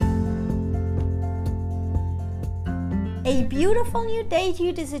A beautiful new day to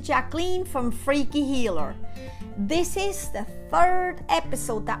you. This is Jacqueline from Freaky Healer. This is the third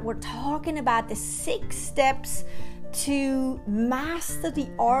episode that we're talking about the 6 steps to master the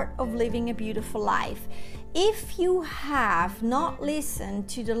art of living a beautiful life. If you have not listened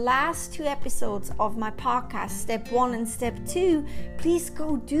to the last 2 episodes of my podcast, step 1 and step 2, please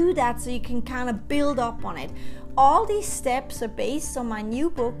go do that so you can kind of build up on it. All these steps are based on my new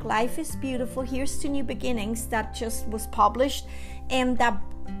book, Life is Beautiful, Here's to New Beginnings, that just was published, and that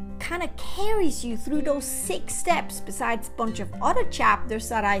kind of carries you through those 6 steps, besides a bunch of other chapters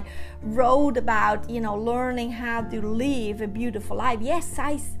that I wrote about, learning how to live a beautiful life. Yes,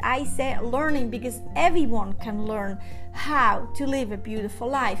 I said learning because everyone can learn how to live a beautiful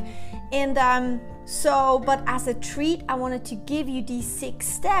life. And but as a treat, I wanted to give you these 6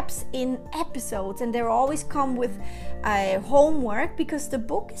 steps in episodes, and they always come with homework, because the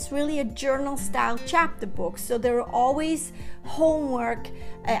book is really a journal style chapter book. So there are always homework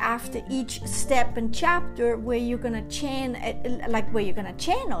after each step and chapter where you're gonna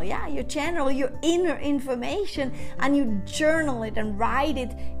you channel your inner information and you journal it and write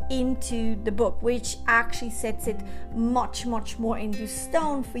it into the book, which actually sets it much more into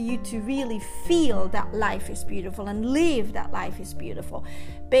stone for you to really feel that life is beautiful and live that life is beautiful.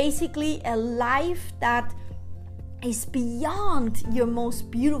 Basically, a life that is beyond your most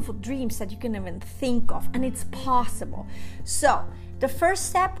beautiful dreams that you can even think of, and it's possible. So the first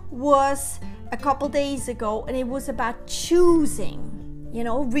step was a couple days ago, and it was about choosing,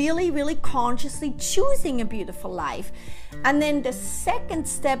 really consciously choosing a beautiful life. And then the second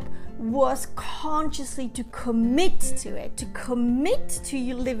step was consciously to commit to it, to commit to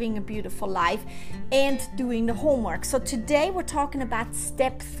you living a beautiful life and doing the homework. So today we're talking about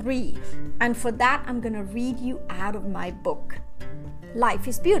step 3. And for that, I'm going to read you out of my book, Life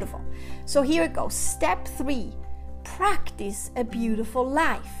is Beautiful. So here it goes. Step 3, practice a beautiful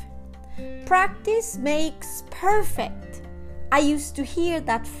life. Practice makes perfect. I used to hear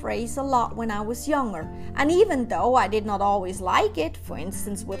that phrase a lot when I was younger, and even though I did not always like it, for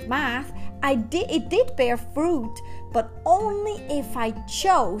instance with math, it did bear fruit, but only if I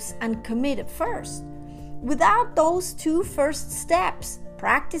chose and committed first. Without those 2 first steps,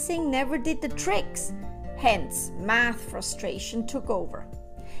 practicing never did the tricks. Hence, math frustration took over.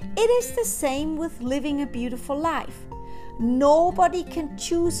 It is the same with living a beautiful life. Nobody can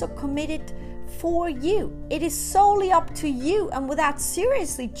choose or commit it for you. It is solely up to you, and without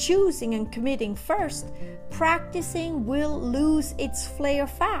seriously choosing and committing first, practicing will lose its flair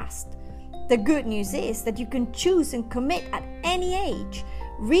fast. The good news is that you can choose and commit at any age,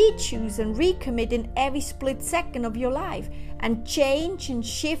 re-choose and recommit in every split second of your life, and change and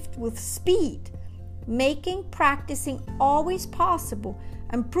shift with speed, making practicing always possible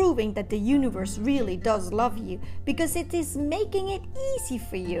and proving that the universe really does love you, because it is making it easy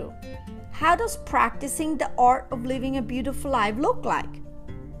for you. How does practicing the art of living a beautiful life look like?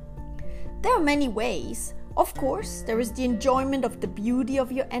 There are many ways. Of course, there is the enjoyment of the beauty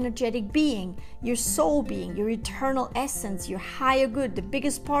of your energetic being, your soul being, your eternal essence, your higher good, the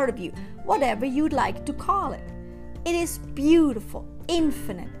biggest part of you, whatever you'd like to call it. It is beautiful,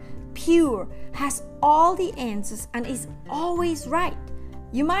 infinite, pure, has all the answers, and is always right.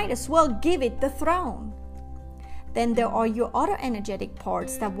 You might as well give it the throne. Then there are your other energetic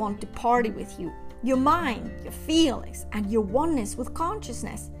parts that want to party with you. Your mind, your feelings, and your oneness with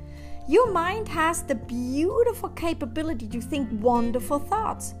consciousness. Your mind has the beautiful capability to think wonderful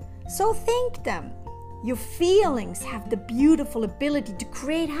thoughts, so think them. Your feelings have the beautiful ability to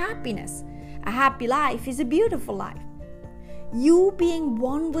create happiness. A happy life is a beautiful life. You being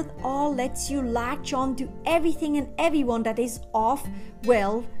one with all lets you latch on to everything and everyone that is of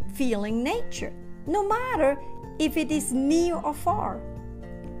well-feeling nature, no matter if it is near or far.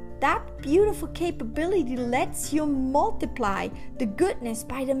 That beautiful capability lets you multiply the goodness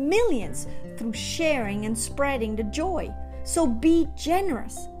by the millions through sharing and spreading the joy. So be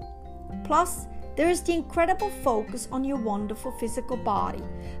generous. Plus, there is the incredible focus on your wonderful physical body,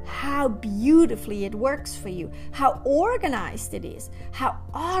 how beautifully it works for you, how organized it is, how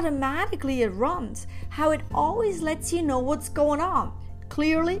automatically it runs, how it always lets you know what's going on,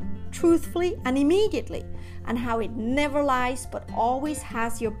 clearly, truthfully, and immediately, and how it never lies but always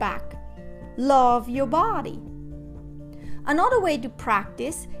has your back. Love your body. Another way to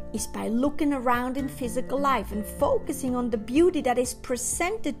practice is by looking around in physical life and focusing on the beauty that is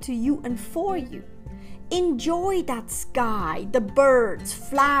presented to you and for you. Enjoy that sky, the birds,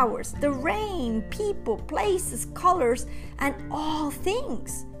 flowers, the rain, people, places, colors, and all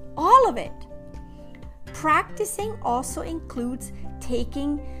things. All of it. Practicing also includes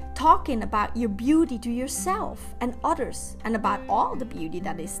taking talking about your beauty to yourself and others, and about all the beauty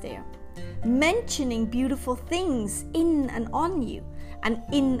that is there. Mentioning beautiful things in and on you and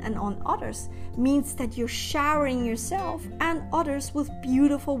in and on others means that you're showering yourself and others with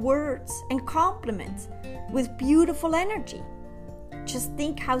beautiful words and compliments, with beautiful energy. Just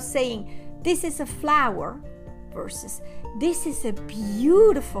think how saying, "This is a flower," versus "This is a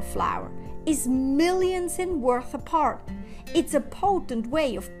beautiful flower," is millions in worth apart. It's a potent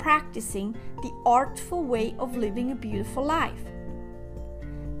way of practicing the artful way of living a beautiful life.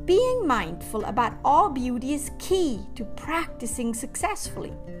 Being mindful about all beauty is key to practicing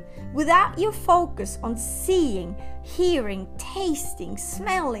successfully. Without your focus on seeing, hearing, tasting,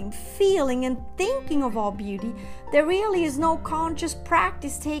 smelling, feeling, and thinking of all beauty, there really is no conscious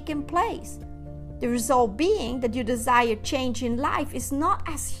practice taking place. The result being that your desired change in life is not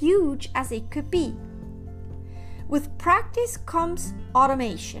as huge as it could be. With practice comes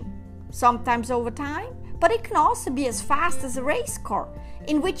automation, sometimes over time, but it can also be as fast as a race car,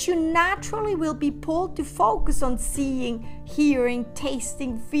 in which you naturally will be pulled to focus on seeing, hearing,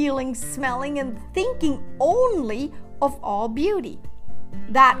 tasting, feeling, smelling, and thinking only of all beauty.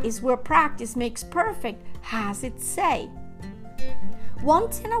 That is where practice makes perfect, has its say.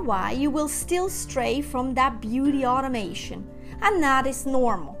 Once in a while, you will still stray from that beauty automation, and that is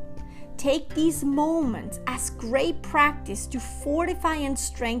normal. Take these moments as great practice to fortify and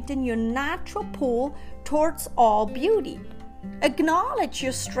strengthen your natural pull towards all beauty. Acknowledge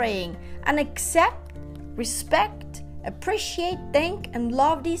your straying and accept, respect, appreciate, thank, and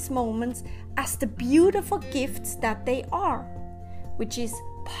love these moments as the beautiful gifts that they are, which is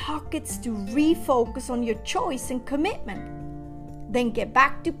pockets to refocus on your choice and commitment. Then get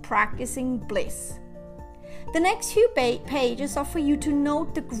back to practicing bliss. The next few pages are for you to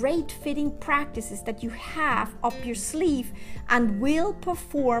note the great fitting practices that you have up your sleeve and will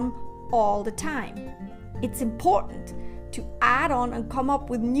perform all the time. It's important to add on and come up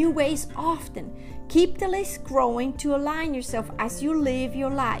with new ways often. Keep the list growing to align yourself as you live your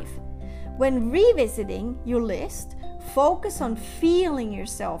life. When revisiting your list, focus on feeling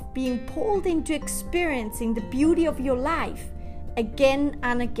yourself being pulled into experiencing the beauty of your life again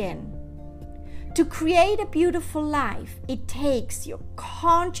and again. To create a beautiful life, it takes your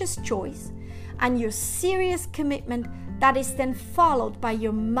conscious choice and your serious commitment that is then followed by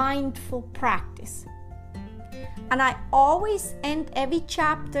your mindful practice. And I always end every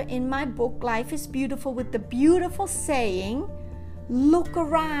chapter in my book, Life is Beautiful, with the beautiful saying, "Look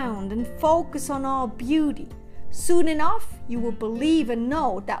around and focus on all beauty. Soon enough, you will believe and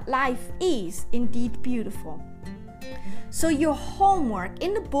know that life is indeed beautiful." So your homework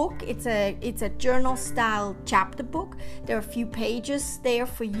in the book, it's a journal style chapter book. There are a few pages there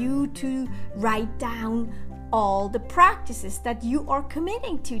for you to write down all the practices that you are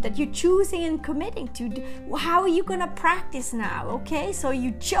committing to, that you're choosing and committing to. How are you going to practice now? Okay, so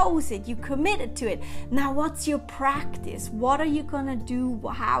you chose it, you committed to it. Now what's your practice? What are you going to do?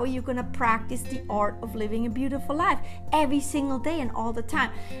 How are you going to practice the art of living a beautiful life every single day and all the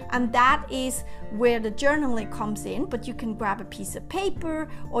time? And that is where the journaling comes in, but you can grab a piece of paper,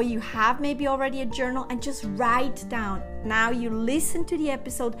 or you have maybe already a journal, and just write down. Now you listen to the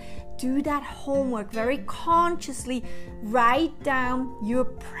episode, do that homework very consciously, write down your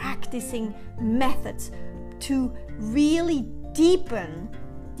practicing methods to really deepen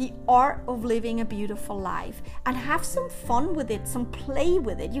the art of living a beautiful life, and have some fun with it, some play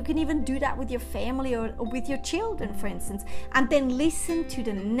with it. You can even do that with your family or with your children, for instance, and then listen to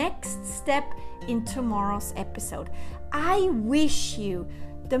the next step in tomorrow's episode. I wish you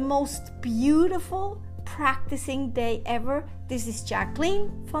the most beautiful practicing day ever. This is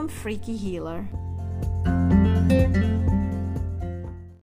Jacqueline from Freaky Healer.